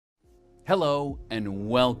Hello and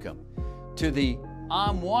welcome to the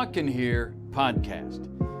I'm Walking Here podcast.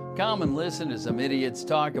 Come and listen to some idiots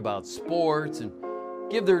talk about sports and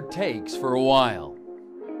give their takes for a while.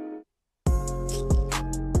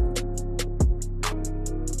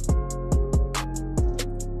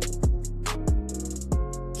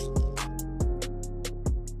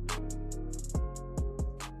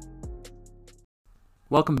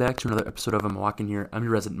 Welcome back to another episode of I'm Walking Here. I'm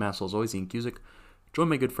your resident masshole, as always, Ian Cusick. Join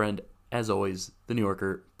my good friend, as always, the New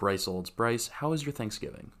Yorker, Bryce Olds. Bryce, how was your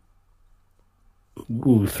Thanksgiving?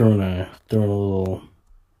 Ooh, throwing a little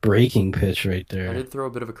breaking pitch right I there. did throw a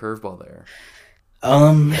bit of a curveball there.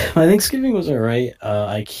 My Thanksgiving was all right.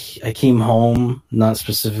 I came home not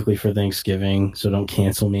specifically for Thanksgiving, so don't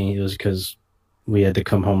cancel me. It was because we had to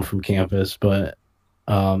come home from campus, but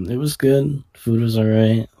it was good. Food was all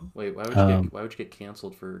right. Wait, why would you get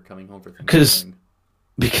canceled for coming home for 'Cause- Thanksgiving?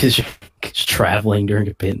 Because you're traveling during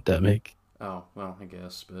a pandemic. Oh, well, I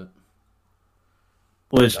guess, but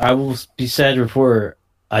Which I will be sad to report,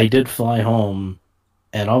 I did fly home,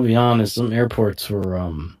 and I'll be honest, some airports were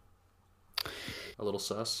a little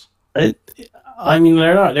sus. I mean,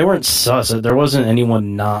 they weren't sus. There wasn't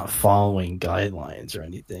anyone not following guidelines or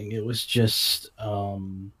anything. It was just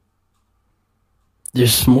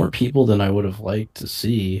there's more people than I would have liked to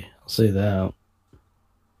see. I'll say that.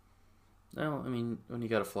 Well, I mean, when you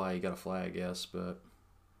gotta fly, I guess, but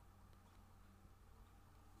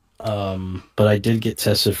But I did get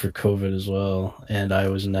tested for COVID as well, and I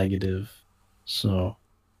was negative. So,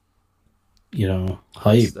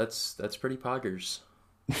 hype. that's pretty poggers.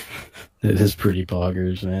 It is pretty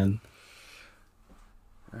poggers, man.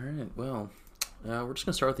 All right, well, we're just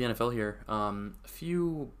gonna start with the NFL here. A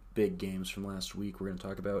few big games from last week we're gonna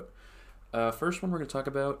talk about. First one we're gonna talk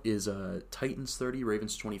about is Titans 30,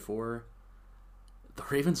 Ravens 24. The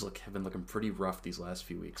Ravens have been looking pretty rough these last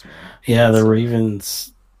few weeks, man. Yeah, the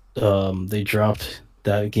Ravens, they dropped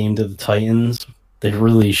that game to the Titans. They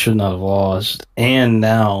really should not have lost. And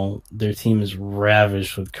now their team is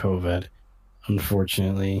ravished with COVID,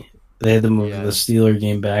 unfortunately. They had to move Yeah. the Steeler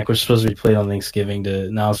game back, which was supposed to be played on Thanksgiving, to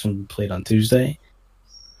now it's going to be played on Tuesday.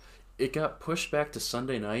 It got pushed back to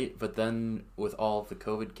Sunday night, but then with all of the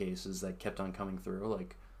COVID cases that kept on coming through,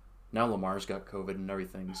 like now Lamar's got COVID and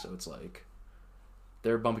everything, so it's like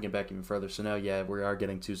they're bumping it back even further. So now, yeah, we are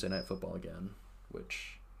getting Tuesday Night Football again,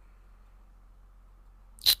 which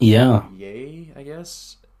Yeah. yay, I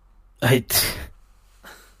guess. I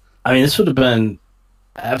mean, this would have been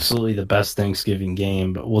absolutely the best Thanksgiving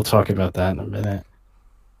game, but we'll talk about that in a minute.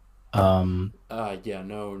 Yeah,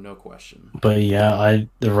 no question. But yeah,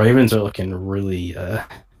 the Ravens are looking really,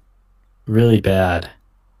 really bad.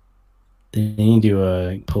 They need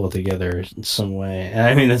to pull it together in some way. And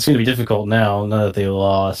I mean, it's going to be difficult now that they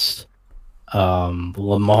lost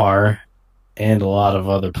Lamar and a lot of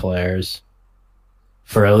other players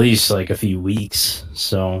for at least like a few weeks.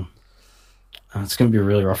 So it's going to be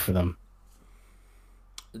really rough for them.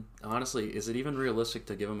 Honestly, is it even realistic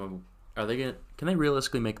to give them a? Can they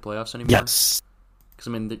realistically make playoffs anymore? Yes. Because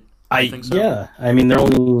I mean, I think so? Yeah. I mean, they're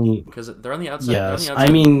only. Because they're on the outside. Yes. They're on the outside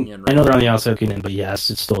I mean, looking in, I know right? they're on the outside looking in, but yes,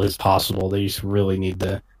 it still is possible. They just really need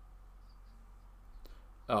to.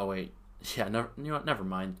 Oh wait, yeah. Never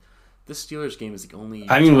mind. This Steelers game is the only.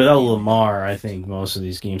 I mean, without game. Lamar, I think most of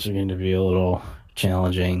these games are going to be a little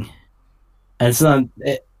challenging. And it's not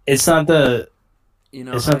that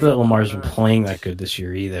Lamar's been playing that good this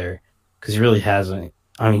year either, because he really hasn't.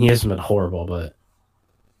 I mean, he hasn't been horrible, but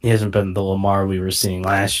he hasn't been the Lamar we were seeing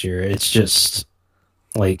last year. It's just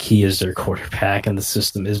like he is their quarterback, and the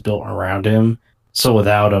system is built around him. So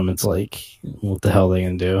without him, it's like, what the hell are they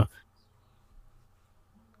going to do?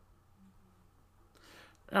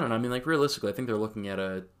 I don't know. I mean, like realistically, I think they're looking at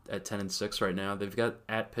 10-6 right now. They've got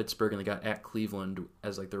at Pittsburgh and they got at Cleveland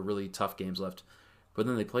as like their really tough games left. But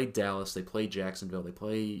then they play Dallas, they play Jacksonville, they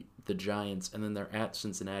play the Giants, and then they're at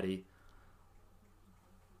Cincinnati.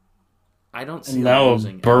 I don't see And them now losing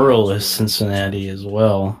any of those Burrow four is games. Cincinnati as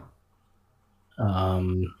well. I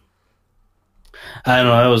don't know.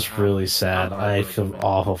 That was really sad. I feel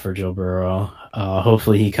awful for Joe Burrow.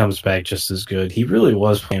 Hopefully he comes back just as good. He really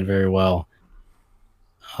was playing very well.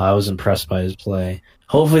 I was impressed by his play.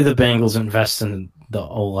 Hopefully the Bengals invest in the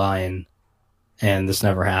O-line and this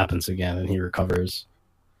never happens again and he recovers.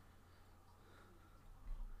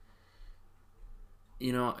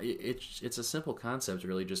 You know, it's a simple concept,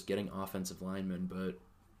 really, just getting offensive linemen, but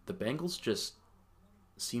the Bengals just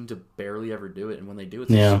seem to barely ever do it, and when they do,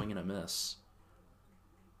 it's a swing and a miss.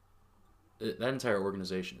 That entire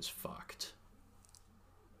organization is fucked.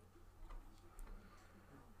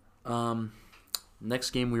 Next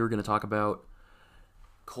game we were going to talk about,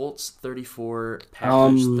 Colts 34,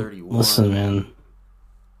 Packers 31. Listen, man.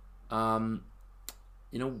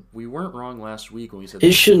 We weren't wrong last week when we said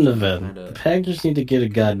It shouldn't have been. The Packers need to get a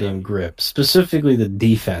goddamn grip, specifically the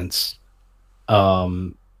defense. I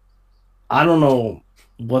don't know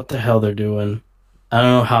what the hell they're doing. I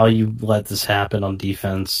don't know how you let this happen on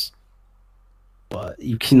defense, but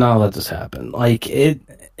you cannot let this happen.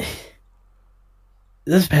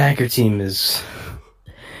 This Packer team is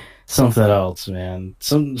something else, man.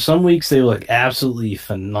 Some weeks they look absolutely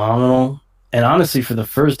phenomenal, and honestly, for the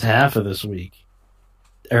first half of this week,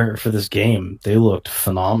 or for this game, they looked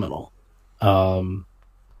phenomenal.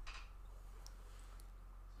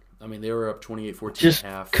 They were up 28-14 just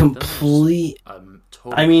at half. Complete.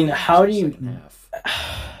 How do you?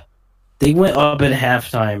 They went up at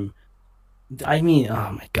halftime. Oh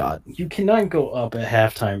my god, you cannot go up at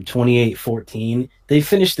halftime 28-14. They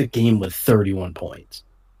finished the game with 31 points.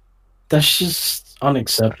 That's just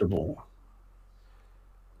unacceptable.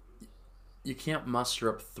 You can't muster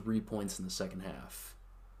up 3 points in the second half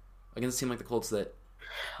against a team like the Colts that.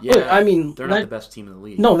 Yeah, they're not the best team in the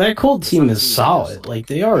league. No, that Colt team is solid.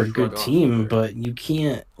 They are a good team, but you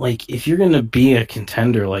can't if you're gonna be a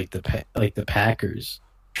contender like the Packers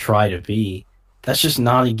try to be. That's just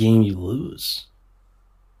not a game you lose.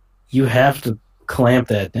 You have to clamp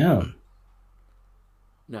that down.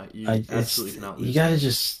 No, you absolutely cannot lose.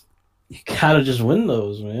 You gotta just win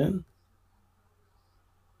those, man.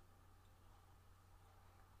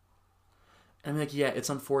 It's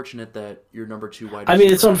unfortunate that your number 2 wide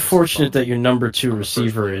receiver... it's unfortunate that your number 2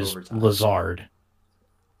 receiver is Lazard.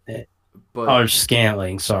 Or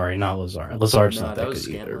Scantling, sorry, not Lazard. Lazard's not that good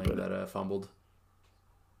either. That was Scantling that fumbled.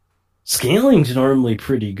 Scantling's normally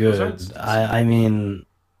pretty good.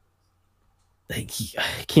 He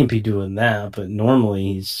can't be doing that, but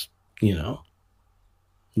normally he's,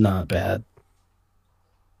 not bad.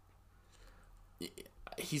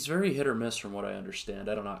 He's very hit or miss from what I understand.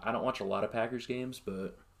 I don't know. I don't watch a lot of Packers games,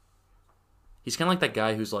 but he's kind of like that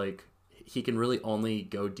guy who's he can really only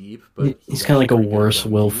go deep, but he's kind of like a worse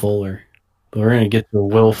Will Fuller. But we're going to get to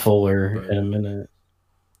Will Fuller in a minute.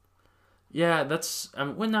 Yeah, that's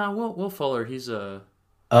Will Fuller, he's a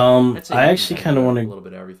I actually kind of want to a little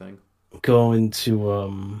bit of everything. Go into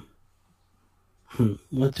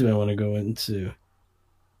what do I want to go into?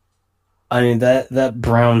 That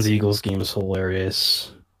Browns-Eagles game is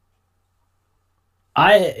hilarious.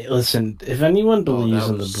 Listen, if anyone believes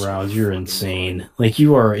in the Browns, you're insane.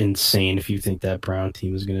 You are insane if you think that Brown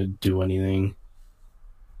team is going to do anything.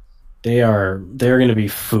 They're going to be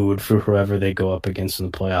food for whoever they go up against in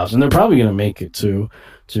the playoffs, and they're probably going to make it too,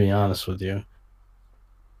 to be honest with you.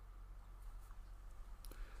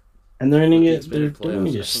 And they're going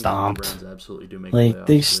to get stomped. The absolutely do make playoffs,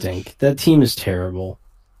 they stink. That team is terrible.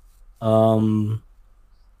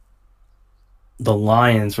 The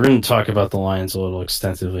Lions. We're going to talk about the Lions a little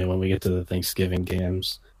extensively when we get to the Thanksgiving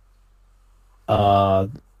games. The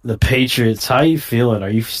Patriots. How are you feeling? Are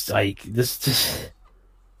you this?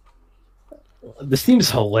 This team's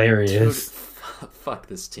hilarious. Dude, fuck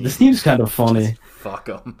this team. This team's kind of funny. Just fuck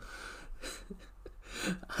them.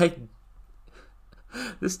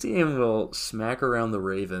 This team will smack around the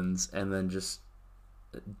Ravens and then just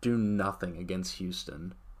do nothing against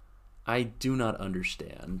Houston. I do not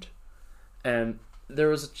understand. And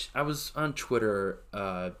I was on Twitter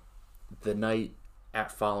the night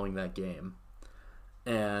following that game,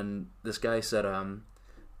 and this guy said,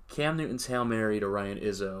 Cam Newton's Hail Mary to Ryan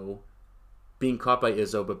Izzo, being caught by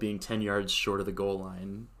Izzo but being 10 yards short of the goal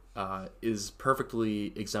line, is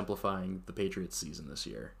perfectly exemplifying the Patriots season this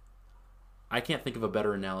year. I can't think of a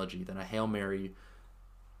better analogy than a Hail Mary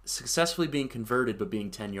successfully being converted but being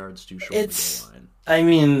 10 yards too short of the goal line.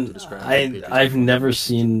 I've never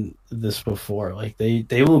seen this before.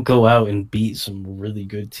 They will go out and beat some really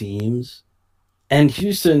good teams. And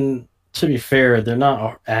Houston, to be fair, they're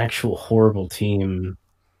not an actual horrible team.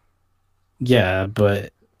 Yeah,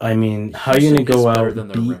 but how are you going to go out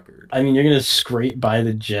and beat... you're going to scrape by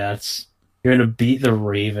the Jets. You're going to beat the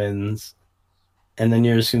Ravens. And then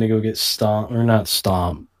you're just going to go get stomped, or not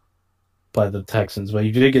stomped, by the Texans. But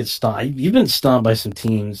you did get stomped. You've been stomped by some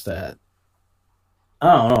teams that...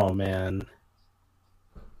 I don't know, man.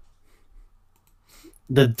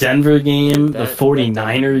 The Denver game, the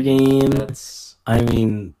 49er game.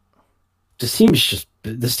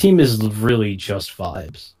 This team is really just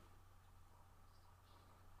vibes.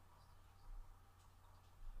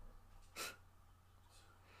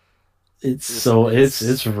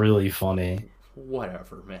 It's really funny.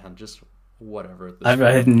 Whatever, man. Just whatever.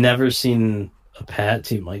 I've never seen a Pat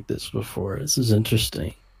team like this before. This is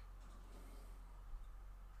interesting.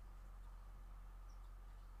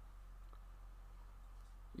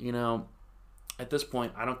 you know, at this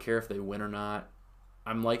point, I don't care if they win or not.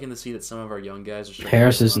 I'm liking to see that some of our young guys are starting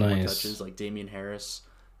Harris to is get a lot more nice. touches, like Damian Harris.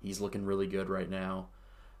 He's looking really good right now.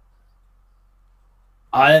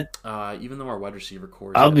 Even though our wide receiver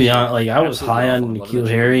core, I'll be honest, like I was absolutely high awful. on I'm loving Nikhil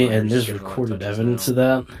that Harry, Jalen and there's Myers getting a lot of recorded touches evidence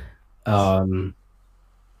now. of that.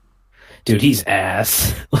 Dude, he's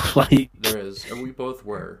ass. Like, There is, and we both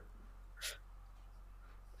were.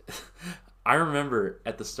 I remember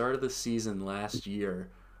at the start of the season last year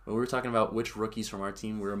when we were talking about which rookies from our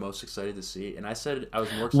team we were most excited to see, and I said I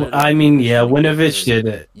was more excited. I mean, yeah, Winovich did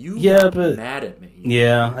it. You got but mad at me.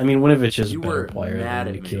 Yeah, I mean, Winovich is a You better were player mad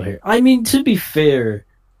than at Nikhil me. Harry. I mean, to be fair,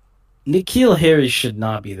 Nikhil Harry should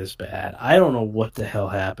not be this bad. I don't know what the hell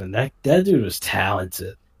happened. That dude was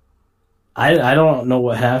talented. I don't know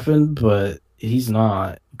what happened, but he's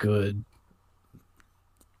not good.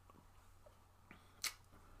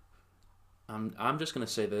 I'm just gonna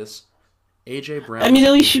say this. AJ Brown. I mean,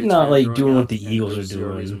 at least you're Patriots not fan like growing doing up, what the and Eagles are there's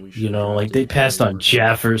zero reason we doing. should You have know, like drafted they passed Harry on over him.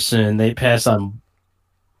 Jefferson. They passed on.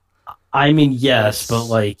 I mean, yes, but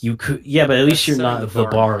like you could, yeah, but at least That's you're setting not the the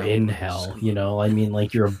bar bar high. in hell. You know, I mean,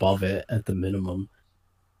 like you're above it at the minimum.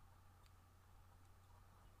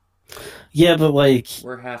 Yeah, but like,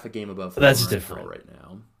 We're half a game above. That's Florida different. right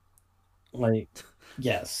now. like,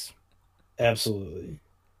 yes, absolutely.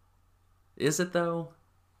 Is it though?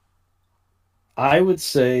 I would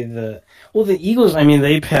say that. Well, the Eagles. I mean,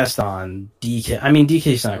 they passed on DK. I mean,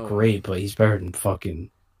 DK's not Oh. great, but he's better than fucking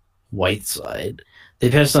Whiteside. They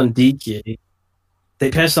passed on DK. They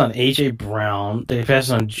passed on AJ Brown. They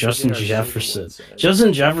passed on Justin They are so Jefferson. Whiteside.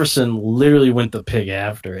 Justin Jefferson literally went the pick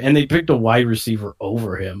after, and they picked a wide receiver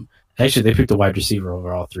over him. Actually, they picked a wide receiver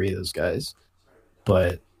over all three of those guys.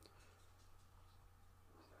 But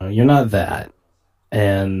you're not that,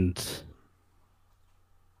 and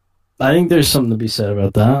I think there's something to be said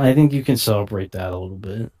about that. I think you can celebrate that a little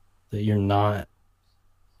bit. That you're not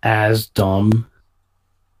as dumb.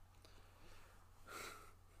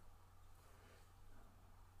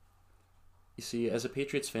 You see, as a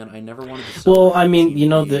Patriots fan, I never wanted to. Well, celebrate I the mean, team you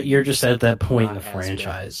know being that you're just at that point in not the as bad as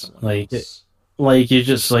franchise. someone Like, else. like you're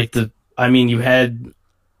just like the. I mean, you had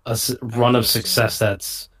a run of success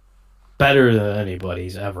that's better than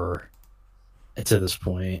anybody's ever to this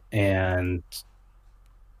point, and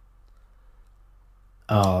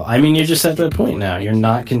I mean, you're just at that point now. You're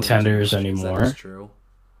not contenders That anymore, is true.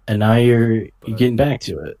 and now you're getting back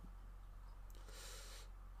to it.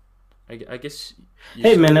 I guess. you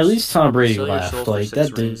Hey sell man, your- at least Tom Brady sell your left. soul for Like 6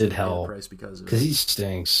 that rings did and pay the help price because of because it. he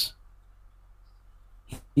stinks.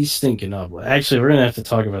 He's stinking up. Actually, we're gonna have to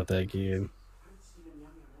talk about that game.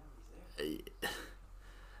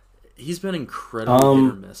 He's been incredibly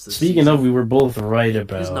hit or miss this Speaking season. of, we were both right His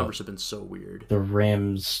about numbers have been so weird. the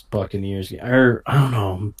Rams Buccaneers game. Or I don't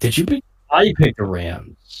know. Did you pick? I picked the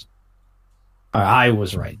Rams. I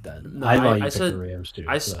was right then. No, I thought you I picked said- the Rams too.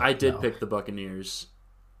 I but did no. pick the Buccaneers.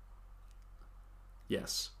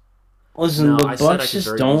 Yes. Listen, No, the I said I Bucks could just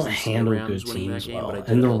very don't easily see the handle Rams good winning that teams game, but I well. did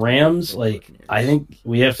And the ultimately Rams, pick the like, Buccaneers. I think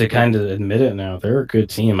we have to kind of admit it now. They're a good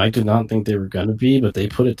team. I did not think they were going to be, but they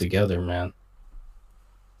put it together, man.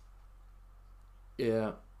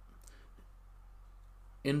 Yeah.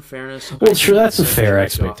 In fairness, Well, I sure, think that's a that fair Jared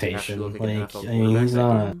Goff can expectation. actually look like an Like, NFL I mean, quarterback he's that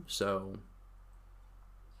not- game, so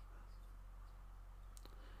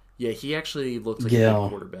yeah, he actually looked like a Yeah. good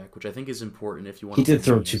quarterback, which I think is important if you want. He to did win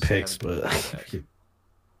throw games, 2 to have picks, a good but quarterback.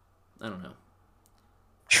 I don't know.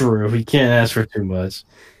 true, we can't ask for too much.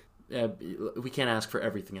 Yeah, we can't ask for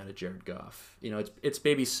everything out of Jared Goff. You know, it's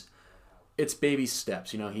baby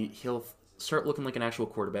steps. You know, he'll start looking like an actual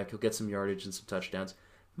quarterback. He'll get some yardage and some touchdowns.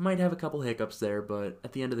 Might have a couple hiccups there, but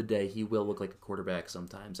at the end of the day, he will look like a quarterback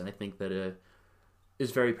sometimes. And I think that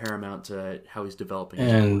is very paramount to how he's developing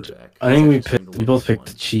as a And quarterback. I think He's actually we both starting picked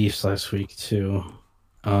to the Chiefs last week too.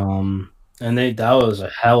 And that was a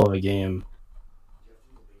hell of a game.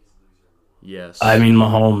 Yes. I mean,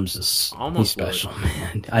 Mahomes he's Almost special, would.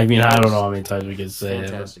 man. I mean, I don't know how many times we could say it, but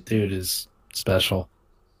Fantastic. dude is special.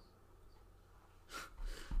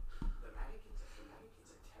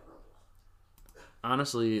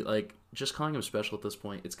 Honestly, like, just calling him special at this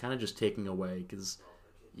point, it's kind of just taking away because,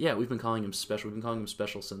 yeah, we've been calling him special. We've been calling him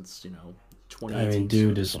special since, 2018. I mean,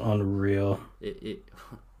 dude is unreal.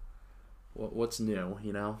 What's new,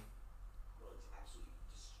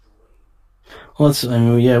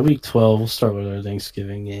 Week 12. We'll start with our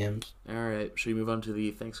Thanksgiving games. All right, should we move on to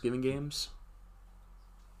the Thanksgiving games?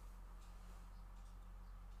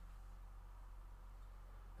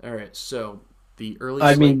 All right, so the early.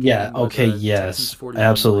 I mean, slate yeah, game was, okay, Texans yes, 41,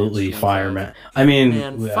 absolutely, Lions fire 25. man. I mean,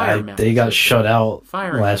 Man, fire man they into got the shut sun. out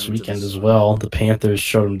Fire him last into the weekend as sun. well. The Panthers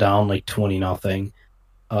shut them down like 20-0.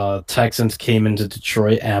 Texans came into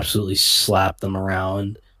Detroit, absolutely slapped them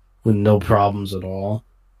around with no problems at all.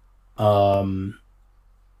 I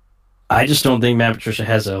just don't think Matt Patricia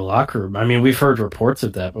has a locker room. I mean, we've heard reports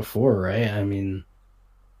of that before, right? I mean,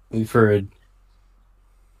 we've heard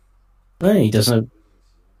he doesn't.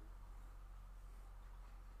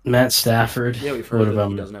 Matt Stafford. Yeah, we've heard that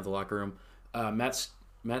he doesn't have the locker room. Matt,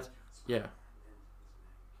 yeah.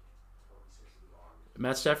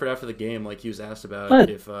 Matt Stafford after the game, like he was asked about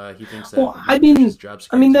if he thinks that his job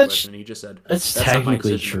security situation, and he just said that's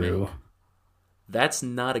technically true. That's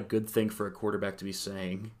not a good thing for a quarterback to be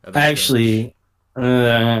saying. Actually,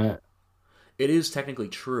 it is technically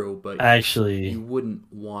true, but you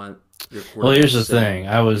wouldn't want your quarterback. Well, here's the thing.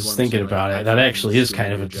 I was thinking about it. That actually is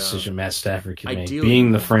kind of a decision Matt Stafford can make.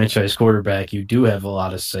 Being the franchise quarterback, you do have a lot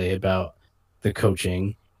to say about the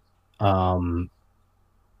coaching. If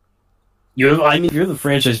you're the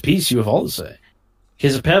franchise piece, you have all to say.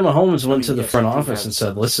 Because if Pat Mahomes went to the front office and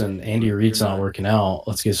said, listen, Andy Reid's not working out,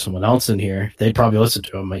 let's get someone else in here, they'd probably listen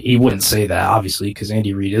to him. He wouldn't say that, obviously, because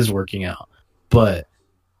Andy Reid is working out. But,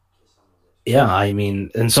 yeah, I mean,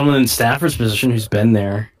 and someone in Stafford's position who's been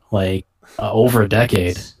there, like, over a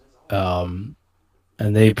decade, and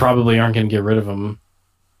they probably aren't going to get rid of him,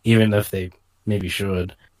 even if they maybe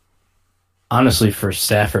should. Honestly, for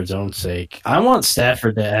Stafford's own sake, I want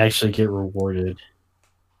Stafford to actually get rewarded.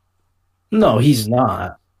 No, he's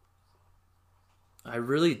not. I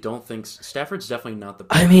really don't think Stafford's definitely not the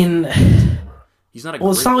problem. I mean, he's not a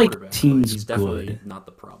well, great it's not quarterback, like team's he's definitely good. Not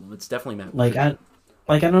the problem. It's definitely Matt.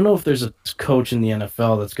 I don't know if there's a coach in the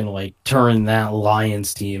NFL that's going to like turn that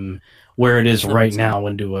Lions team where it is right now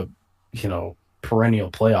into a,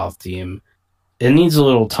 perennial playoff team. It needs a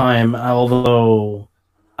little time, although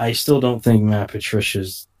I still don't think Matt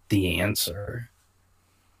Patricia's the answer.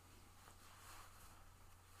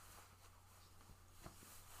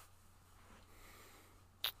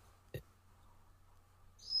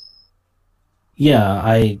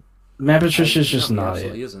 Yeah, Matt Patricia's just not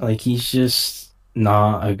it. Isn't. Like, he's just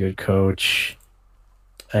not a good coach.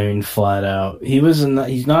 I mean, flat out. He's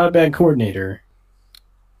not a bad coordinator.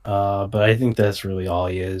 But I think that's really all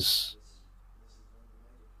he is.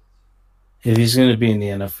 If he's going to be in the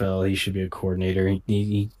NFL, he should be a coordinator.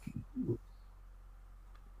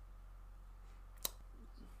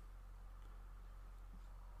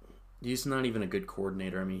 He's not even a good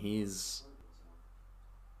coordinator. I mean,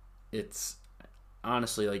 it's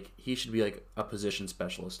honestly like he should be like a position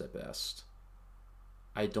specialist at best.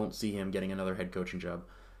 I don't see him getting another head coaching job.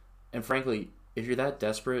 And frankly, if you're that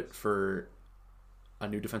desperate for a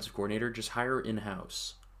new defensive coordinator, just hire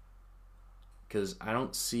in-house. Because I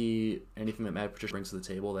don't see anything that Matt Patricia brings to the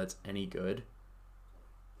table that's any good.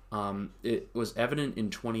 It was evident in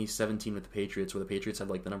 2017 with the Patriots, where the Patriots had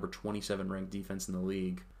like the number 27 ranked defense in the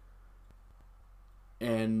league.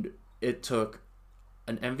 And it took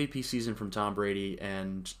an MVP season from Tom Brady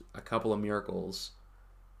and a couple of miracles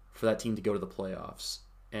for that team to go to the playoffs,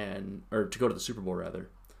 or to go to the Super Bowl rather.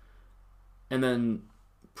 And then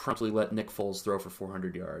promptly let Nick Foles throw for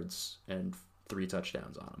 400 yards and 3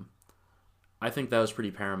 touchdowns on him. I think that was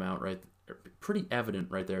pretty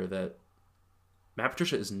evident right there that Matt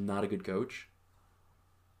Patricia is not a good coach,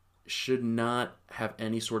 should not have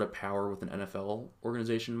any sort of power with an NFL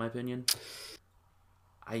organization, in my opinion.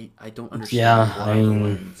 I don't understand. Yeah,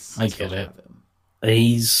 I get it.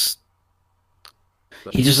 He just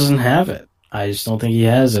doesn't have it. I just don't think he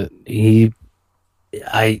has it. He's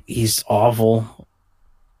awful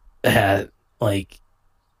at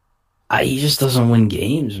he just doesn't win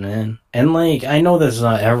games, man. And I know that's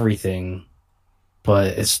not everything,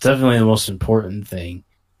 but it's definitely the most important thing.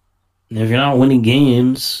 And if you're not winning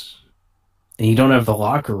games and you don't have the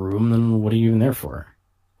locker room, then what are you even there for?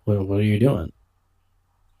 What are you doing?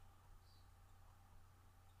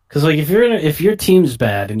 Because if your team's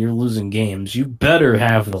bad and you're losing games, you better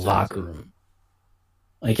have the locker room,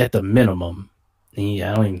 at the minimum. I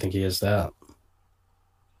don't even think he has that.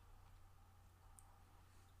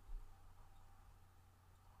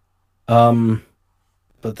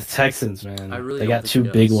 But the Texans, man, they got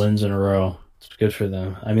 2 big wins in a row. It's good for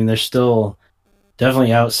them. I mean, they're still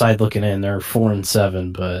definitely outside looking in. They're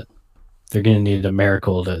 4-7, but they're gonna need a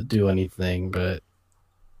miracle to do anything. But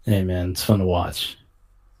hey, man, it's fun to watch.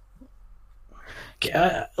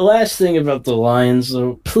 Last thing about the Lions,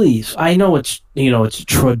 though, please. I know it's a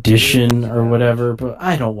tradition or whatever, but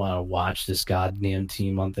I don't want to watch this goddamn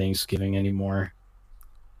team on Thanksgiving anymore.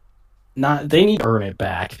 They need to earn it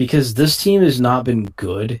back, because this team has not been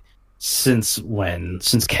good since when?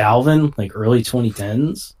 Since Calvin, early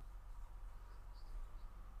 2010s.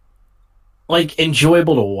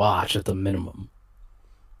 Enjoyable to watch at the minimum.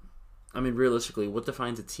 I mean, realistically, what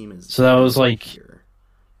defines a team is So that was like here.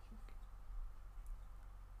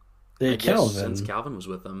 Yeah, I guess Calvin. since Calvin was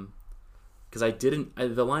with them, because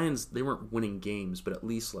the Lions, they weren't winning games, but at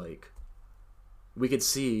least like we could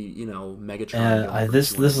see, Megatron. going for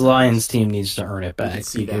This 200 Lions team needs to earn it We back could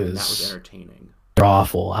see that, and that was because entertaining. they're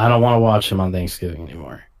awful. I don't want to watch them on Thanksgiving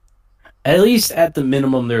anymore. At least at the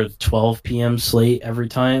minimum, they're 12 p.m. slate every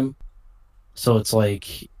time. So it's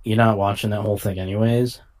like you're not watching that whole thing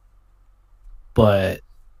anyways. But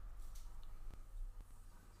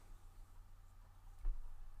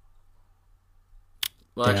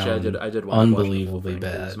Well, actually, I did watch unbelievably the whole thing,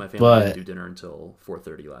 'cause bad. My family But didn't do dinner until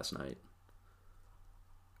 4:30 last night.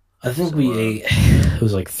 I think So, we ate. It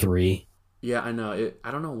was like 3. Yeah, I know.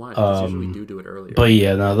 I don't know why. Because usually we do it earlier. But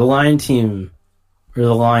yeah, no, the Lions,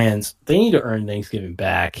 they need to earn Thanksgiving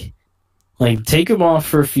back. Like, take them off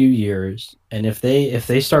for a few years, and if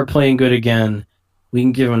they start playing good again, we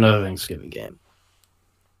can give them another Thanksgiving game.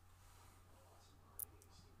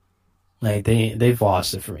 Like they've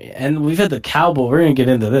lost it for me, and we've had the Cowboys. We're gonna get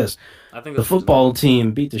into this. I think The football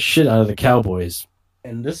team beat the shit out of the Cowboys,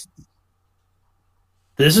 and this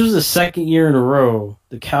was the second year in a row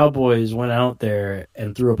the Cowboys went out there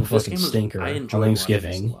and threw up a fucking stinker on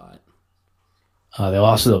Thanksgiving. A lot. They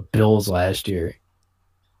lost to the Bills last year.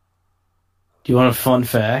 Do you want a fun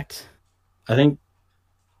fact? I think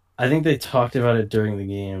they talked about it during the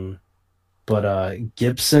game, but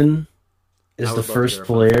Gibson is the first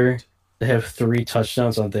player to have 3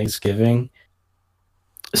 touchdowns on Thanksgiving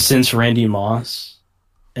since Randy Moss.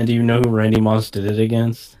 And do you know who Randy Moss did it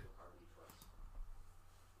against?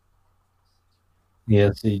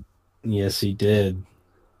 Yes, he did.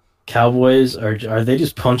 Cowboys are they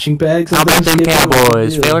just punching bags? How about them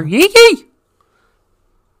Cowboys, Taylor? Yee!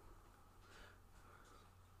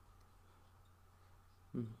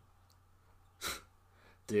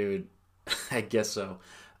 Dude, I guess so.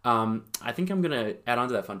 I think I'm gonna add on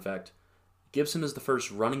to that fun fact. Gibson is the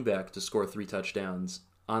first running back to score 3 touchdowns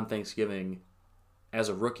on Thanksgiving as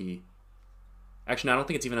a rookie. Actually, no, I don't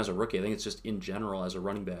think it's even as a rookie. I think it's just in general as a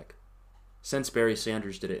running back. Since Barry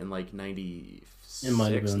Sanders did it in like 96,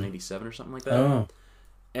 97 or something like that. Oh.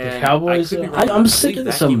 And the Cowboys. I'm sick of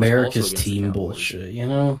this America's team bullshit,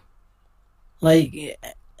 Like,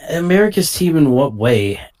 America's team in what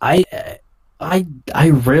way? I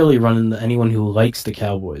rarely run into anyone who likes the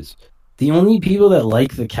Cowboys. The only people that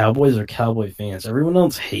like the Cowboys are Cowboy fans. Everyone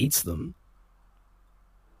else hates them.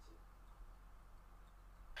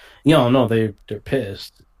 No, they're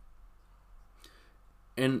pissed.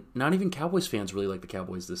 And not even Cowboys fans really like the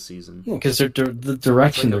Cowboys this season. Yeah, because the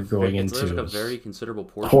direction they're going into like a is very considerable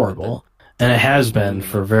portion horrible. And it has been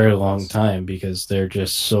for a very long time because they're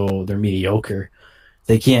mediocre.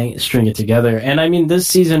 They can't string it together. And I mean, this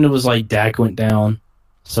season it was like Dak went down.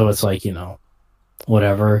 So it's like,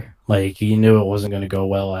 whatever. Like, you knew it wasn't going to go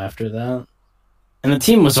well after that. And the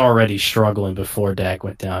team was already struggling before Dak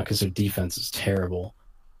went down because their defense is terrible.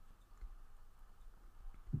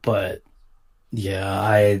 But, yeah,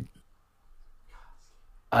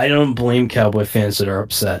 I don't blame Cowboy fans that are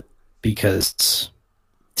upset because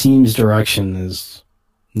team's direction is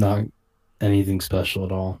not anything special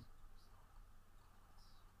at all.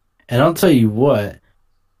 And I'll tell you what,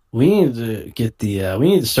 we need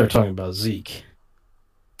to start talking about Zeke.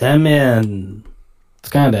 That man, it's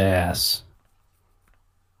kind of ass.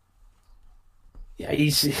 Yeah,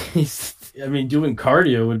 he's I mean, doing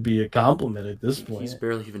cardio would be a compliment at this point. He's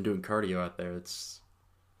barely even doing cardio out there.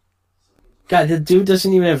 God, the dude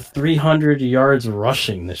doesn't even have 300 yards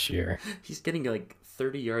rushing this year. He's getting like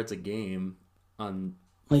 30 yards a game on.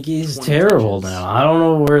 Like, he's terrible touches. Now. I don't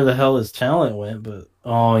know where the hell his talent went, but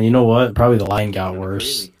you know what? Probably the line got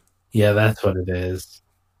worse. Crazy. Yeah, that's what it is.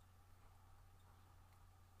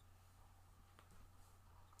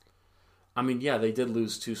 I mean, yeah, they did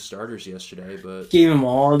lose 2 starters yesterday, but gave him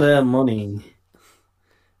all that money.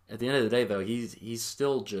 At the end of the day, though, he's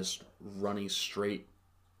still just running straight.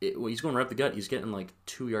 He's going right up the gut. He's getting like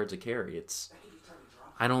 2 yards a carry.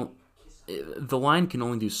 The line can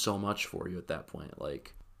only do so much for you at that point.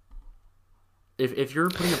 Like, if you're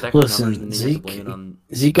putting up that kind of numbers, then you have to blame it on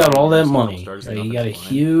Zeke got all that money. Right? He got a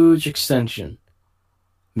huge extension,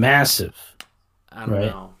 massive. I don't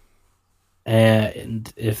know.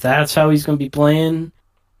 And if that's how he's going to be playing,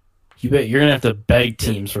 you're going to have to beg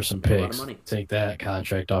teams for some picks. Take that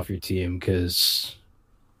contract off your team because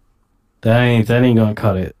that ain't going to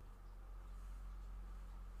cut it.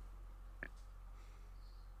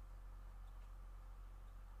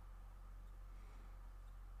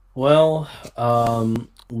 Well,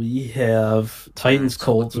 we have Titans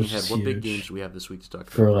Colts, which is What huge big games do we have this week to talk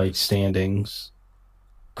about? For like standings.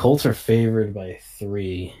 Colts are favored by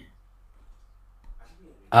 3.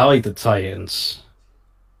 I like the Titans.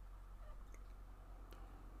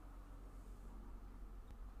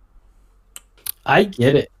 I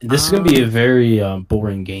get it. This is going to be a very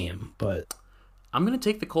boring game, but I'm going to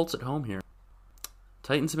take the Colts at home here.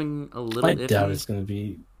 Titans have been a little I iffy. doubt it's going to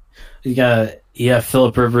be. You got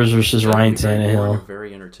Phillip Rivers versus Ryan Tannehill.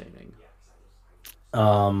 Very entertaining.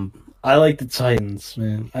 I like the Titans,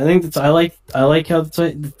 man. I think I like how the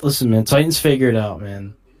Titans. Listen, man, Titans figure it out,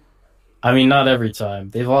 man. I mean, not every time.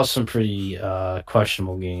 They've lost some pretty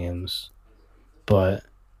questionable games, but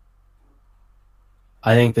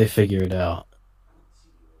I think they figure it out.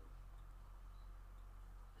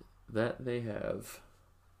 That they have.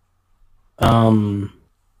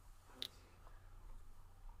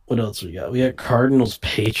 What else we got? We got Cardinals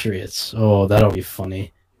Patriots. Oh, that'll be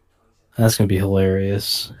funny. That's gonna be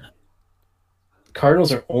hilarious.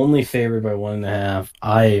 Cardinals are only favored by 1.5.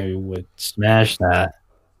 I would smash that.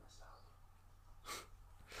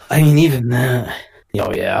 I mean, even that.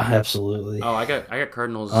 Oh yeah, absolutely. Oh, I got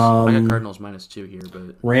Cardinals. I got Cardinals -2 here,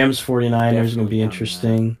 but Rams 49ers gonna be Definitely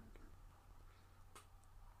interesting.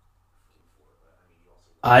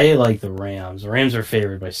 I like the Rams. The Rams are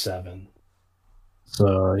favored by 7.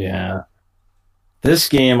 So yeah. This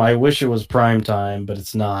game, I wish it was prime time, but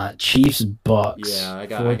it's not. Chiefs Bucks. Yeah, I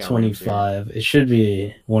got 425. It should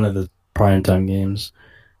be one of the prime time games.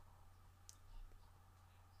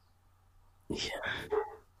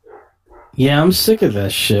 Yeah, I'm sick of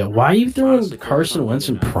that shit. Why are you throwing Honestly, Carson Wentz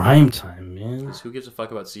in Monday night. prime time, man? who gives a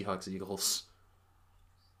fuck about Seahawks Eagles?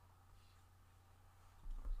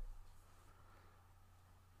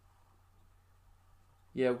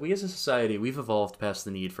 Yeah, we as a society, we've evolved past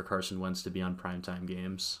the need for Carson Wentz to be on primetime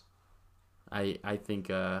games. I think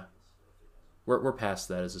we're past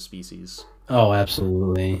that as a species. Oh,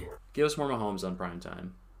 absolutely. Give us more Mahomes on primetime.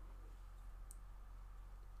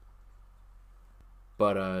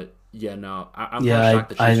 But yeah, no, I'm not shocked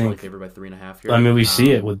that Chiefs are only favored by 3.5 here. I mean, we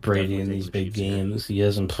see it with Brady definitely in take these the big Chiefs here. games.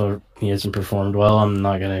 He hasn't performed well. I'm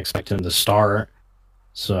not going to expect him to start.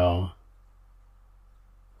 So,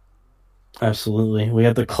 absolutely, we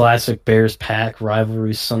have the classic Bears Pack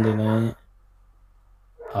rivalry Sunday night.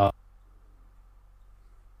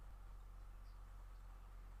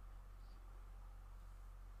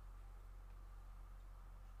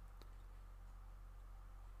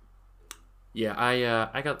 Yeah,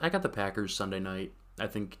 I got the Packers Sunday night. I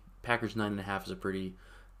think Packers 9.5 is a pretty.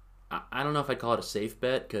 I don't know if I'd call it a safe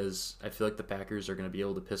bet because I feel like the Packers are going to be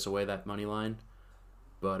able to piss away that money line,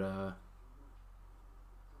 but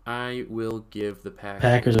I will give the Packers.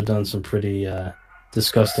 Packers have done some pretty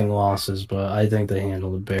disgusting losses, but I think they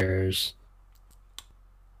handle the Bears.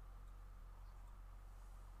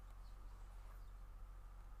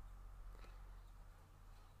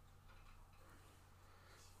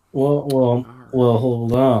 Well,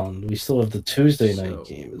 hold on. We still have the Tuesday night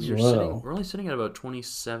game as well. We're only sitting at about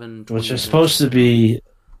 27. Which is supposed to be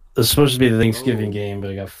the Thanksgiving game, but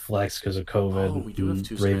it got flexed because of COVID. Oh, we do have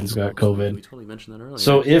Tuesday Ravens night got football. COVID. We totally mentioned that earlier.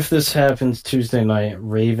 So if this happens Tuesday night,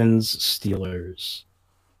 Ravens Steelers.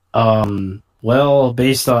 Well,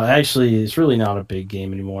 based on actually, it's really not a big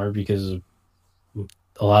game anymore because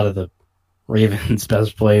a lot of the Ravens'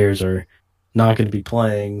 best players are not going to be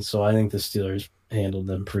playing. So I think the Steelers handled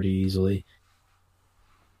them pretty easily.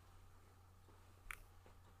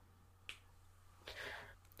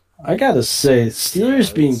 I gotta say,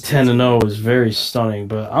 Steelers being 10-0 is very stunning,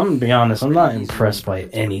 but I'm gonna be honest, I'm not impressed by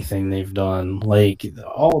anything they've done.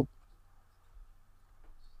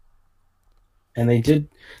 And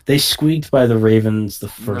they squeaked by the Ravens the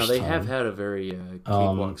first time. No, they have had a very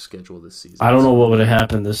cakewalk schedule this season. I don't know what would have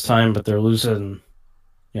happened this time, but they're losing.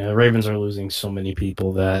 Yeah, the Ravens are losing so many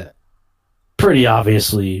people that pretty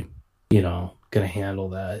obviously, gonna handle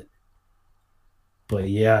that. But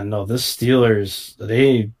yeah, no, the Steelers,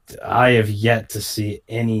 I have yet to see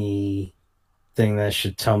anything that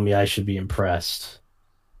should tell me I should be impressed.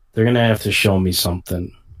 They're going to have to show me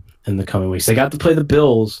something in the coming weeks. They got to play the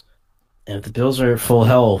Bills, and if the Bills are at full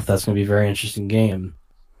health, that's going to be a very interesting game.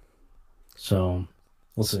 So,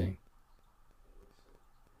 we'll see.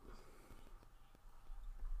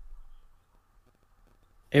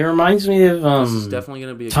 It reminds me of this is definitely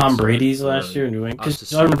going to be a Tom good start Brady's for last year in New England. us to Because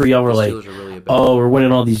see I remember y'all were the like, Steelers are really a bad "Oh, we're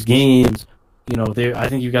winning all these games." I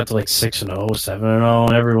think you got to like 6-0, 7-0,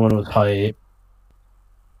 and everyone was hype.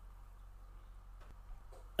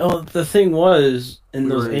 Oh, the thing was, in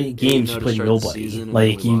those 8 games, you played nobody.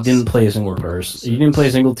 Like, you didn't play a single person. You didn't play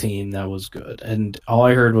a single team that was good. And all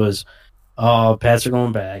I heard was, "Oh, Pats are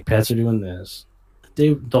going back. Pats are doing this."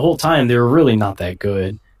 The whole time, they were really not that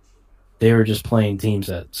good. they were just playing teams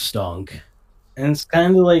that stunk. And it's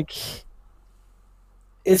kind of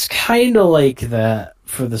like that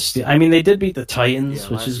for the Steelers. I mean, they did beat the Titans,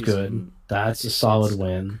 which is good. That's a solid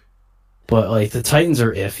win. But like the Titans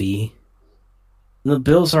are iffy. The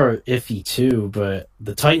Bills are iffy too, but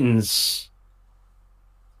the Titans,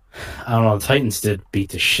 I don't know, the Titans did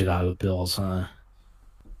beat the shit out of the Bills, huh?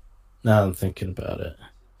 Now I'm thinking about it.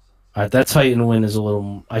 All right, that Titan win is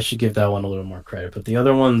I should give that one a little more credit, but the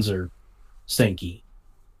other ones are stinky.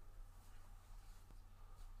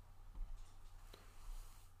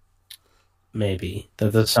 Maybe.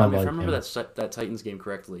 That does sound like if I remember him. that Titans game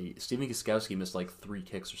correctly, Steven Gostkowski missed like 3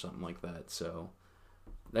 kicks or something like that, so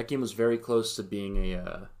that game was very close to being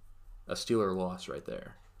a Steeler loss right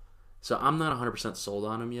there. So I'm not 100% sold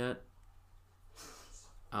on him yet.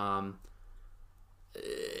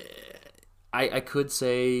 I could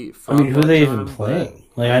say... I mean, who are they even playing?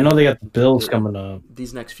 Like, I know they got the Bills coming up.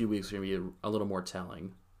 These next few weeks are going to be a little more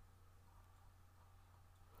telling.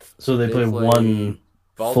 So they play one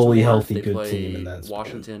Baltimore, fully healthy good team, and that's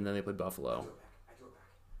Washington, and then they play Buffalo.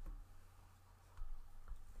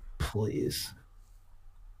 Please.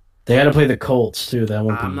 They got to play the Colts, too. That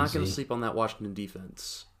won't be I'm not easy. going to sleep on that Washington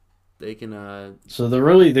defense. They can... So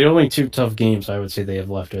the only 2 tough games I would say they have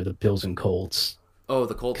left are the Bills and Colts. Oh,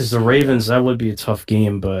 the Colts. Because the Ravens, that would be a tough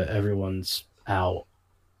game, but everyone's out.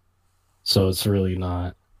 So it's really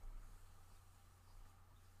not.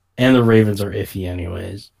 And the Ravens are iffy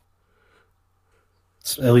anyways.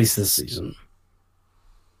 At least this season.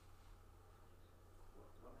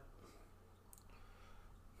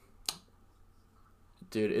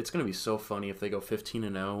 Dude, it's going to be so funny if they go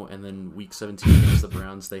 15-0 and then week 17 against the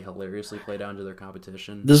Browns, they hilariously play down to their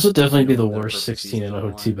competition. This would definitely be the worst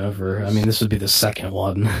 16-0 team ever. I mean, this would be the second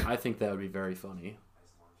one. I think that would be very funny.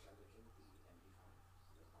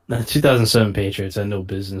 The 2007 Patriots had no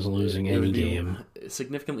business losing any game.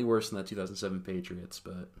 Significantly worse than that 2007 Patriots,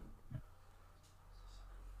 but...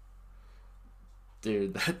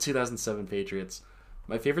 Dude, that 2007 Patriots...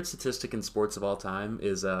 My favorite statistic in sports of all time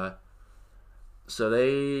is... So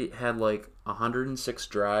they had like 106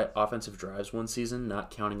 offensive drives one season,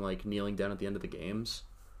 not counting like kneeling down at the end of the games.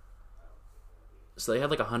 So they had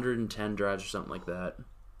like 110 drives or something like that.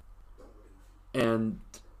 And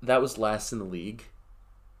that was last in the league.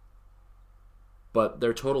 But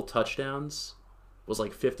their total touchdowns was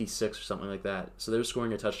like 56 or something like that. So they were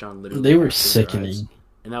scoring a touchdown literally. They were sickening. Drives,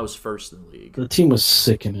 and that was first in the league. The team was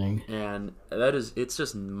sickening. And it's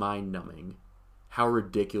just mind-numbing how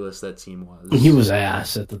ridiculous that team was. He was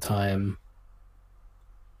ass at the time.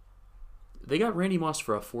 They got Randy Moss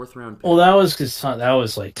for a 4th-round pick. Well, that was because that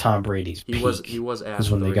was like Tom Brady's peak. He was ass.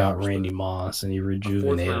 Was when they got Randy Moss and he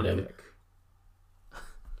rejuvenated him. Pick.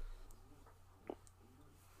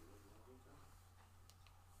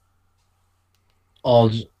 All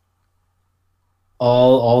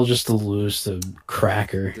just to lose to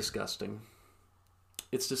Cracker. Disgusting.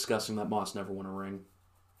 It's disgusting that Moss never won a ring.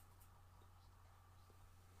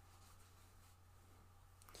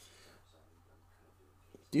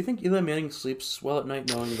 Do you think Eli Manning sleeps well at night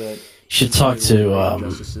knowing that... You should talk to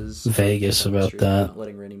Vegas about that. Not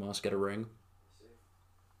letting Randy Moss get a ring?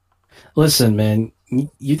 Listen, man,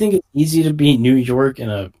 you think it's easy to beat New York in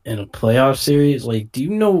a playoff series? Like, do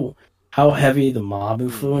you know how heavy the mob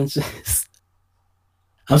influence is?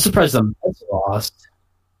 I'm surprised the Mets lost.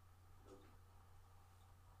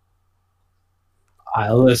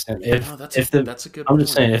 Listen, that's a good I'm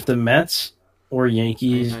just saying, if the Mets or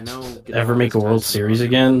Yankees ever make a World Series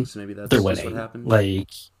again, they're winning. Like,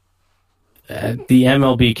 the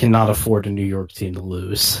MLB cannot afford a New York team to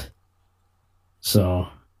lose. So,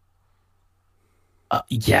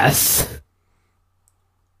 yes.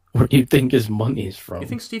 Where do you think his money is from? You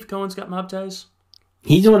think Steve Cohen's got mob ties?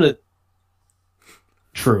 He's one of...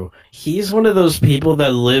 True. He's one of those people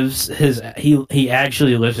that lives he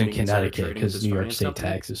actually lives in Connecticut because New York State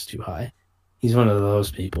tax is too high. He's one of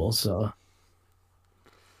those people, so...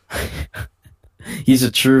 He's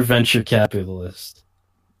a true venture capitalist.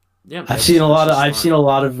 Yeah, I've seen a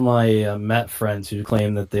lot of my Met friends who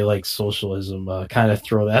claim that they like socialism kind of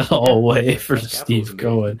throw that all away for Steve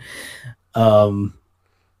Cohen.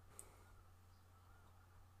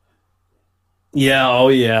 Yeah, oh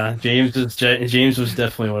yeah. James was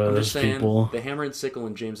definitely one of those people. The hammer and sickle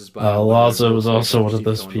in James's body. Lazo was also one of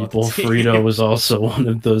those people. Frito was also one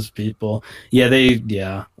of those people.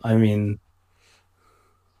 Yeah, I mean...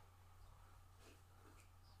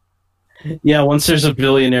 Yeah, once there's a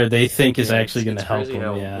billionaire they think is actually going to help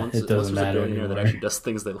them, it doesn't matter a billionaire anymore. that actually does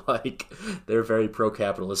things they like, they're very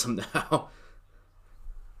pro-capitalism now.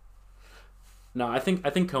 No, I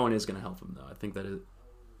think Cohen is going to help him, though. I think that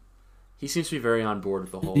He seems to be very on board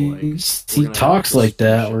with the whole. He talks like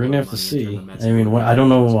that. We're gonna have to see. I mean, I don't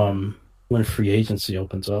know when free agency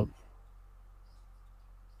opens up.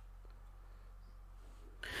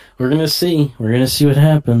 We're gonna see. We're gonna see what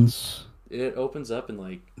happens. It opens up in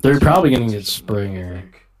like. They're probably gonna get Springer.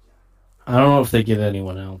 I don't know if they get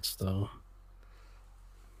anyone else though.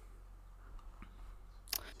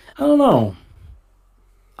 I don't know.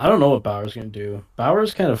 I don't know what Bauer's gonna do.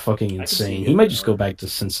 Bauer's kind of fucking insane. He might just go back to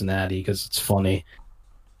Cincinnati because it's funny.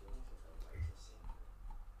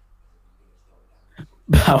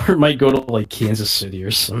 Bauer might go to like Kansas City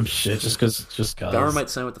or some shit just because. Bauer might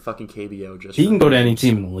sign with the fucking KBO. Just he can go to any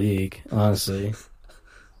team in the league, honestly.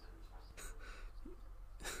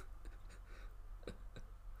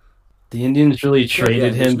 The Indians really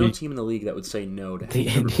traded him. There's no team in the league that would say no to him. The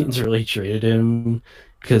Indians really traded him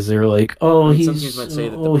because they were like, "Oh, he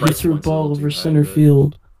threw a ball over center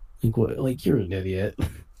field." Like what? Like you're an idiot.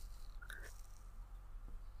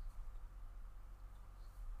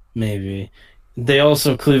 Maybe.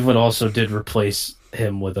 Cleveland also did replace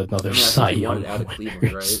him with another Cy Young out of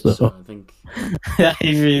Cleveland, right? So I think. I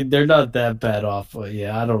mean, they're not that bad off, but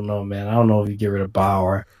yeah, I don't know, man. I don't know if you get rid of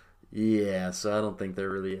Bauer. Yeah, so I don't think they're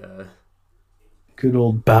really good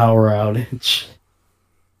old Bauer outage.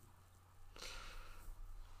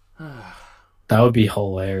 That would be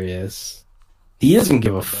hilarious. He doesn't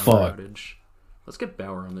give a fuck. Outage. Let's get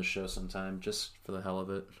Bauer on this show sometime, just for the hell of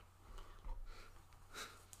it.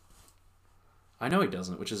 I know he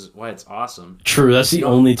doesn't, which is why it's awesome. True, that's the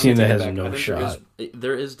only team that has no shot.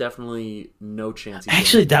 There is definitely no chance.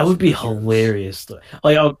 Actually, that would be hilarious.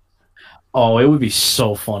 Like, it would be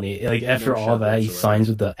so funny. Like after all that, he signs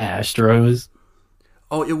with the Astros.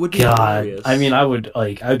 Oh, it would be hilarious. I mean,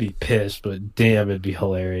 I'd be pissed, but damn, it'd be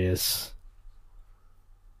hilarious.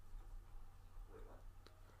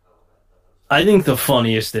 I think the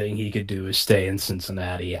funniest thing he could do is stay in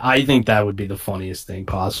Cincinnati. I think that would be the funniest thing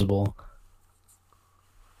possible.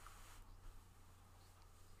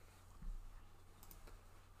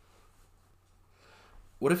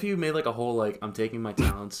 What if you made like a whole I'm taking my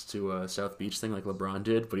talents to South Beach thing like LeBron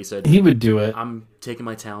did, but he said he would do it. I'm taking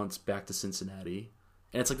my talents back to Cincinnati,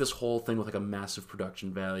 and it's like this whole thing with like a massive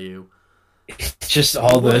production value. Just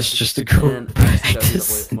all this, just to go back to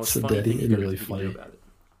Cincinnati. It'd be really funny. About it.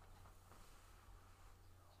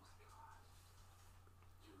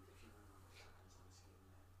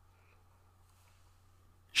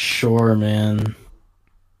 Sure, man.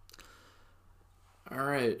 All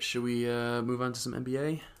right, should we move on to some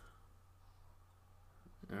NBA?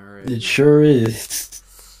 All right. It sure is.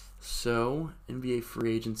 So, NBA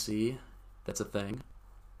free agency, that's a thing.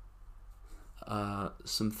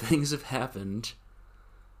 Some things have happened.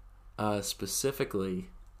 Specifically,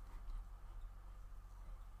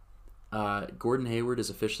 Gordon Hayward is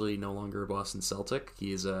officially no longer a Boston Celtic.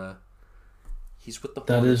 He's with the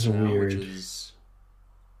Hornets now, weird. Which is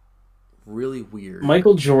really weird.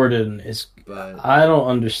 Michael Jordan is. But I don't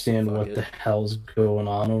understand what the hell's going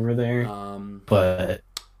on over there. But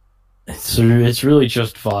it's really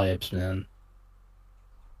just vibes, man.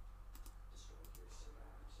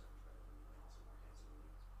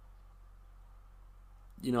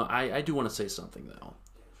 You know, I do want to say something though.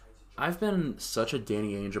 I've been such a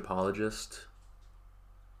Danny Ainge apologist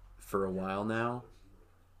for a while now.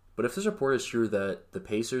 But if this report is true that the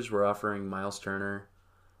Pacers were offering Miles Turner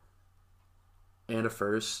and a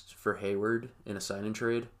first for Hayward in a sign-and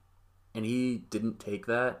trade, and he didn't take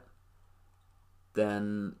that,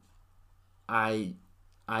 then I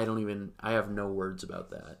have no words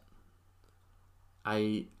about that.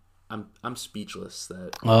 I'm speechless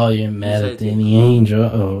that. Oh, you're mad at Danny Ainge.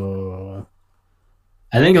 Uh-oh.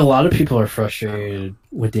 I think a lot of people are frustrated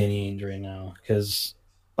with Danny Ainge right now because,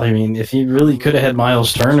 I mean, if you really could have had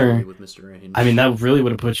Miles Turner, I mean, that really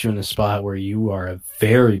would have put you in a spot where you are a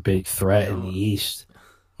very big threat in the East.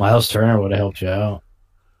 Miles Turner would have helped you out.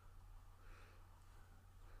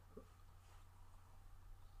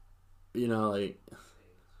 You know,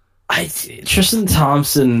 Tristan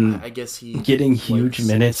Thompson, I guess getting huge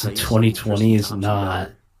minutes in 2020 is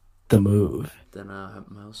not the move. Then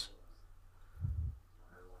Miles.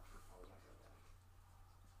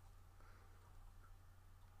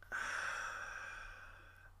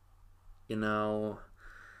 You know,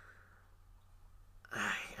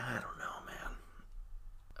 I don't know, man.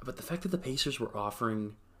 But the fact that the Pacers were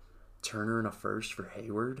offering Turner and a first for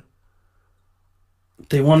Hayward.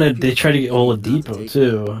 They tried to get Oladipo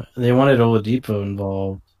too. They wanted Oladipo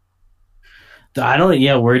involved.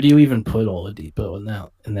 Where do you even put Oladipo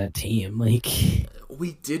in that team? Like,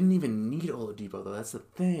 we didn't even need Oladipo though. That's the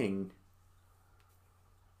thing.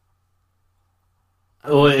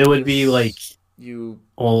 Well, it would be like, you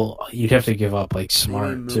well, you'd have to give up like maybe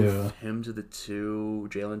Smart move too. him to the 2,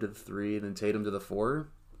 Jalen to the 3, and then Tatum to the 4.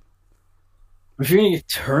 If you're gonna get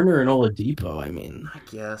Turner and Oladipo, I mean, I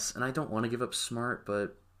guess, and I don't want to give up Smart,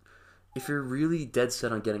 but if you're really dead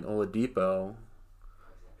set on getting Oladipo,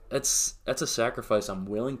 that's a sacrifice I'm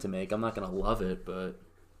willing to make. I'm not gonna love it, but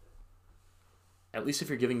at least if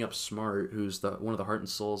you're giving up Smart, who's one of the heart and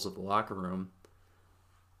souls of the locker room,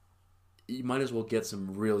 you might as well get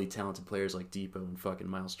some really talented players like Depot and fucking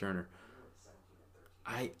Miles Turner.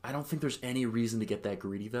 I don't think there's any reason to get that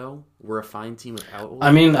greedy though. We're a fine team without Oladipo.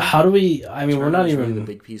 I mean, how do we? I mean, we're not Turner's really even the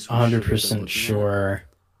big piece we should have been 100% looking at. sure.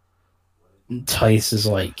 Tice is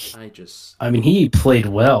like, I mean, he played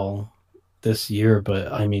well this year,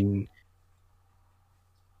 but I mean,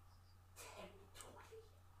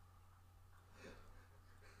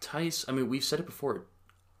 Tice, I mean, we've said it before.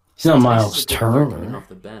 he's not Tice Miles is a good player coming Turner. off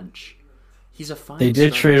the bench. He's a fine. They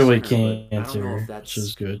did trade away starting center, but I don't know Cantor, if which that's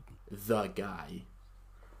is good. the guy.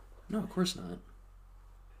 No, of course not.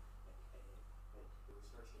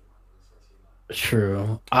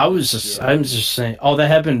 True. I'm just saying. Oh, that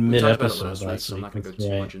happened We talked about it mid-episode last week, last so I'm week. not going to go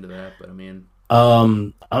too much into that. But I mean,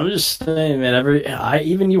 I'm just saying, man.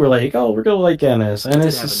 Even you were like, "Oh, we're gonna like Ennis.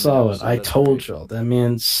 Ennis have is a solid." nose, so I that's told great. y'all that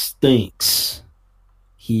man stinks.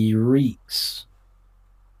 He reeks.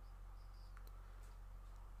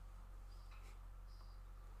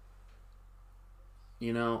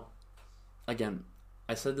 you know, again,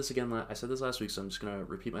 I said this last week, so I'm just going to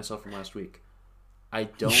repeat myself from last week. I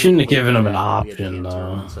don't. shouldn't have look given him an at we had option, Cantor though.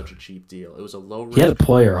 on such a cheap deal. It was a low risk. He had a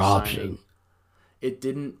player signing. option. It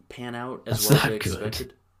didn't pan out as That's well as not I good.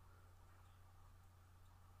 expected.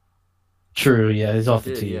 True. Yeah, he's off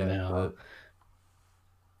It the did, team yeah, now. but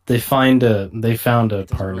They found a it doesn't really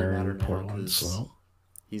partner matter in now Portland. 'cause So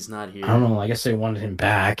he's not here. I don't know. I guess they wanted him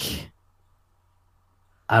back.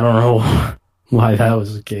 I don't know why that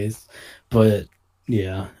was the case, but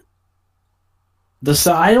yeah.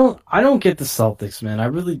 I don't get the Celtics, man. I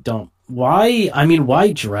really don't. Why? I mean,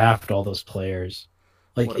 why draft all those players?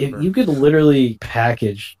 Like, if Whatever. you could literally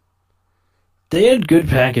package. They had good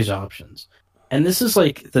package options, and this is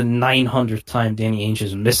like the 900th time Danny Ainge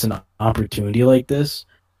has missed an opportunity like this,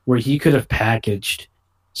 where he could have packaged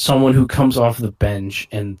someone who comes off the bench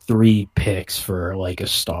and 3 picks for like a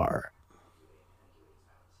star.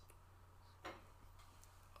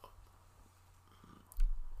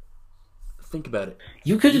 Think about it.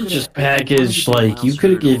 You could have could've- just if you wanted to packaged, give like, you Miles could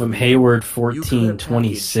have Turner gave him to Hayward You could 14, have packaged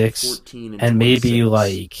 26, 14 and maybe 26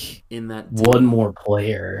 like in that one deal. more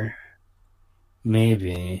player.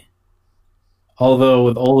 Maybe. Although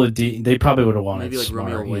with Oladipo, they probably would have wanted Maybe like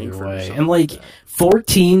Smart Romeo either Langford or way. something And like like that.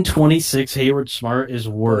 14, 26 Hayward Smart is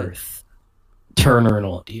worth Turner and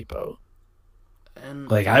Oladipo. And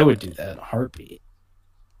Like, I would do that in a heartbeat.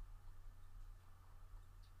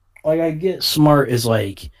 Like, I get Smart is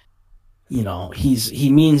like, you know, he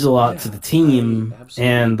means a lot to the team, I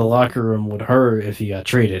absolutely and the agree. locker room would hurt if he got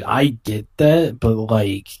traded. I get that, but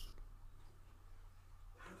like,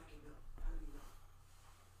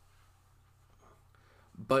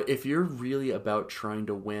 But if you're really about trying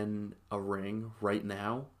to win a ring right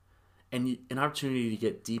now, and an opportunity to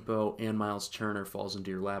get Depot and Miles Turner falls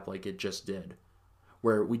into your lap like it just did,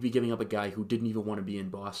 where we'd be giving up a guy who didn't even want to be in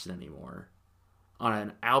Boston anymore on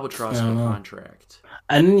an albatross I of a don't know. contract.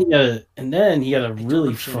 and then he got a really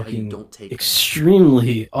understand how you fucking don't take it.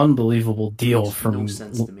 extremely unbelievable deal Makes from no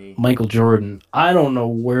sense to me. Michael Jordan. I don't know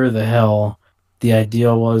where the hell the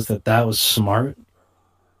idea was that was smart,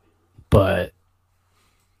 but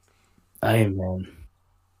I mean,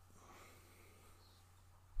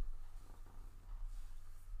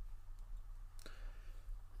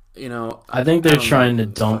 You know, I think I they're don't know. trying to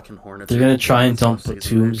The dump. fucking Hornets They're are gonna try and doing dump this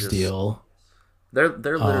season. They're Batum's just- deal, They're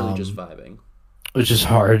literally just Um, vibing. which is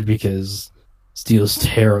hard because Steele's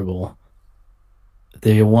terrible.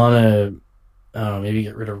 They want to, I don't know, maybe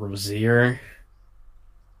get rid of Rozier.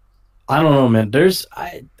 I don't know, man.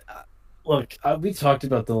 We talked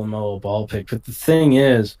about the LaMelo Ball pick, but the thing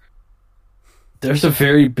is, there's a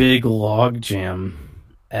very big log jam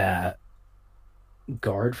at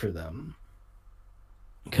guard for them.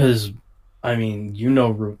 Because, I mean, you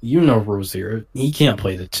know Rozier. He can't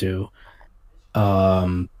play the 2.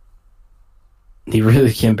 He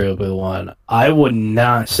really can't barely play the 1. I would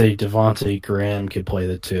not say Devontae Graham could play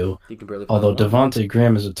the 2. He can barely play Although the one. Devontae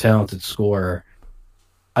Graham is a talented scorer,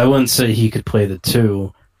 I wouldn't say he could play the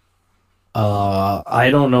 2. I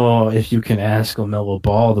don't know if you can ask LaMelo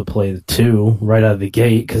Ball to play the 2 right out of the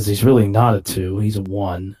gate, because he's really not a 2. He's a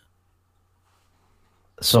 1.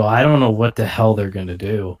 So I don't know what the hell they're going to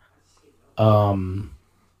do.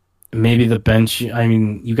 maybe the bench. I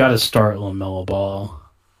mean, you got to start LaMelo Ball.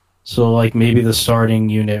 So, like, maybe the starting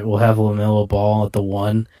unit will have LaMelo Ball at the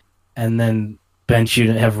 1, and then bench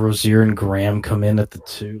unit have Rozier and Graham come in at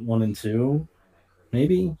the 1 and 2,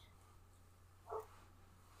 maybe?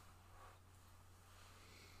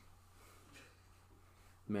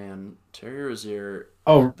 Man, Terry Rozier.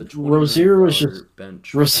 Oh, The $20 Rozier was million just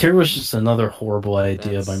bench. Rozier was just another horrible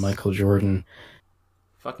idea by That's- Michael Jordan.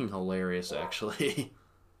 Fucking hilarious, actually.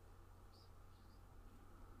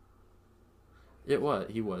 He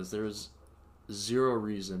was. There was zero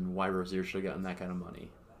reason why Rozier should have gotten that kind of money.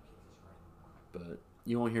 But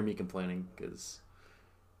you won't hear me complaining because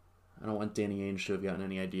I don't want Danny Ainge to have gotten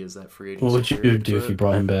any ideas that free agency. What would you period, do if but you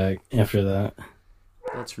brought him back after that?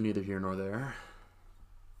 That's for neither here nor there.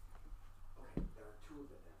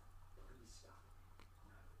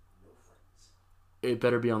 It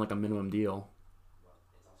better be on like a minimum deal.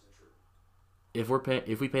 If we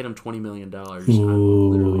paid him $20 million, I'm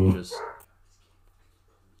literally just.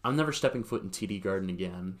 I'm never stepping foot in TD Garden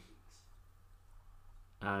again.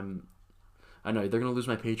 I know they're gonna lose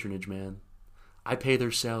my patronage, man. I pay their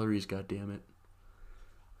salaries, goddammit.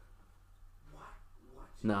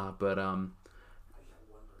 Nah, but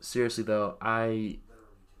seriously though,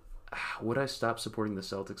 would I stop supporting the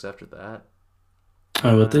Celtics after that?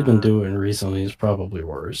 What they've been doing recently is probably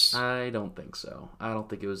worse. I don't think so. I don't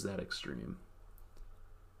think it was that extreme.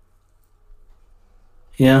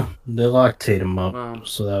 Yeah, they locked Tatum up, Well,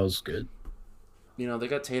 so that was good. You know, they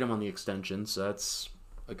got Tatum on the extension, so that's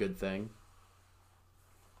a good thing.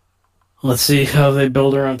 Let's see how they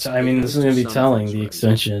build around. I mean, this is going to be Some telling, things the right.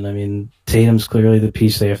 extension. I mean, Tatum's clearly the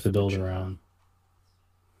piece they have to build around.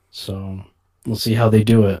 So, we'll see how they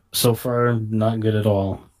do it. So far, not good at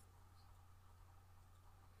all.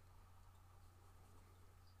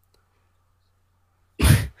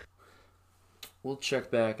 We'll check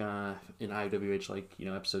back in IWH, like,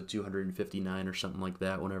 episode 259 or something like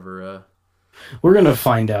that, whenever We're going to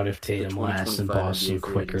find out if Tatum The lasts in 2025 Boston NBA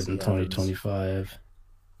free quicker agency than happens. 2025.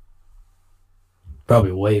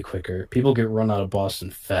 Probably way quicker. People get run out of Boston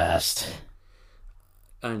fast.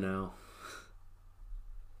 I know.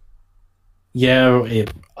 Yeah,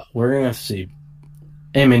 we're going to see.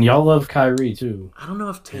 Hey, man, y'all love Kyrie, too. I don't know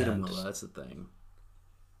if Tatum Yeah, will, that's the thing.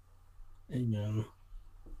 Hey, man.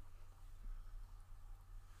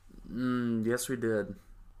 Yes, we did.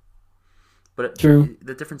 But True.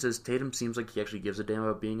 the difference is Tatum seems like he actually gives a damn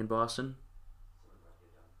about being in Boston.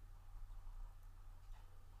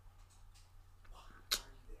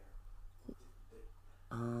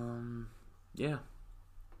 Yeah.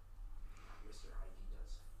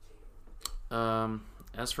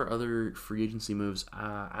 As for other free agency moves,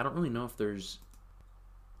 I don't really know if there's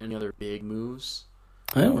any other big moves.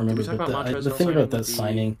 I don't Did remember we talk about the Montrezl thing signing about that with the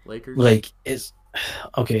signing, Lakers? like, is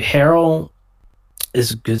okay. Harrell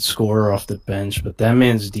is a good scorer off the bench, but that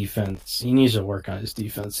man's defense, he needs to work on his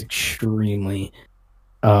defense extremely.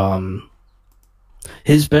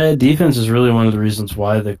 His bad defense is really one of the reasons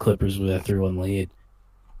why the Clippers were that 3-1 lead.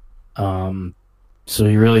 So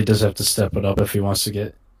he really does have to step it up if he wants to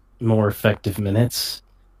get more effective minutes,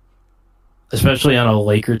 especially on a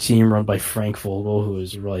Laker team run by Frank Vogel, who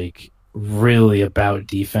is like really about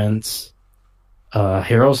defense.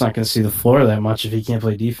 Harrell's not going to see the floor that much if he can't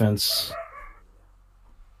play defense.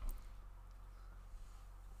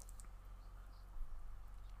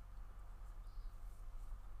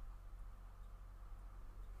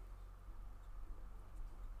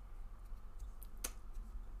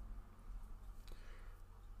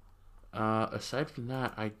 Aside from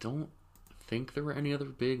that, I don't think there were any other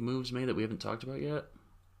big moves made that we haven't talked about yet.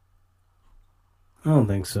 I don't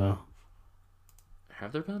think so.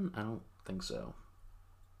 Have there been? I don't think so.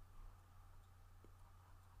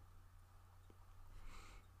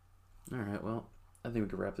 Alright, well, I think we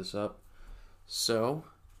could wrap this up. So,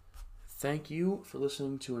 thank you for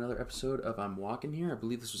listening to another episode of I'm Walking Here. I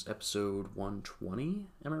believe this was episode 120.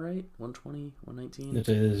 Am I right? 120? 119? If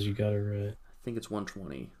it is, you got it right. I think it's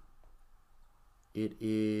 120. It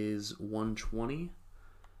is 120.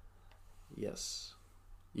 Yes.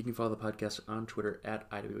 You can follow the podcast on Twitter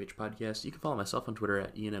at IWH Podcast. You can follow myself on Twitter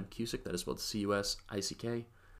at ENM Cusick. That is spelled CUSICK.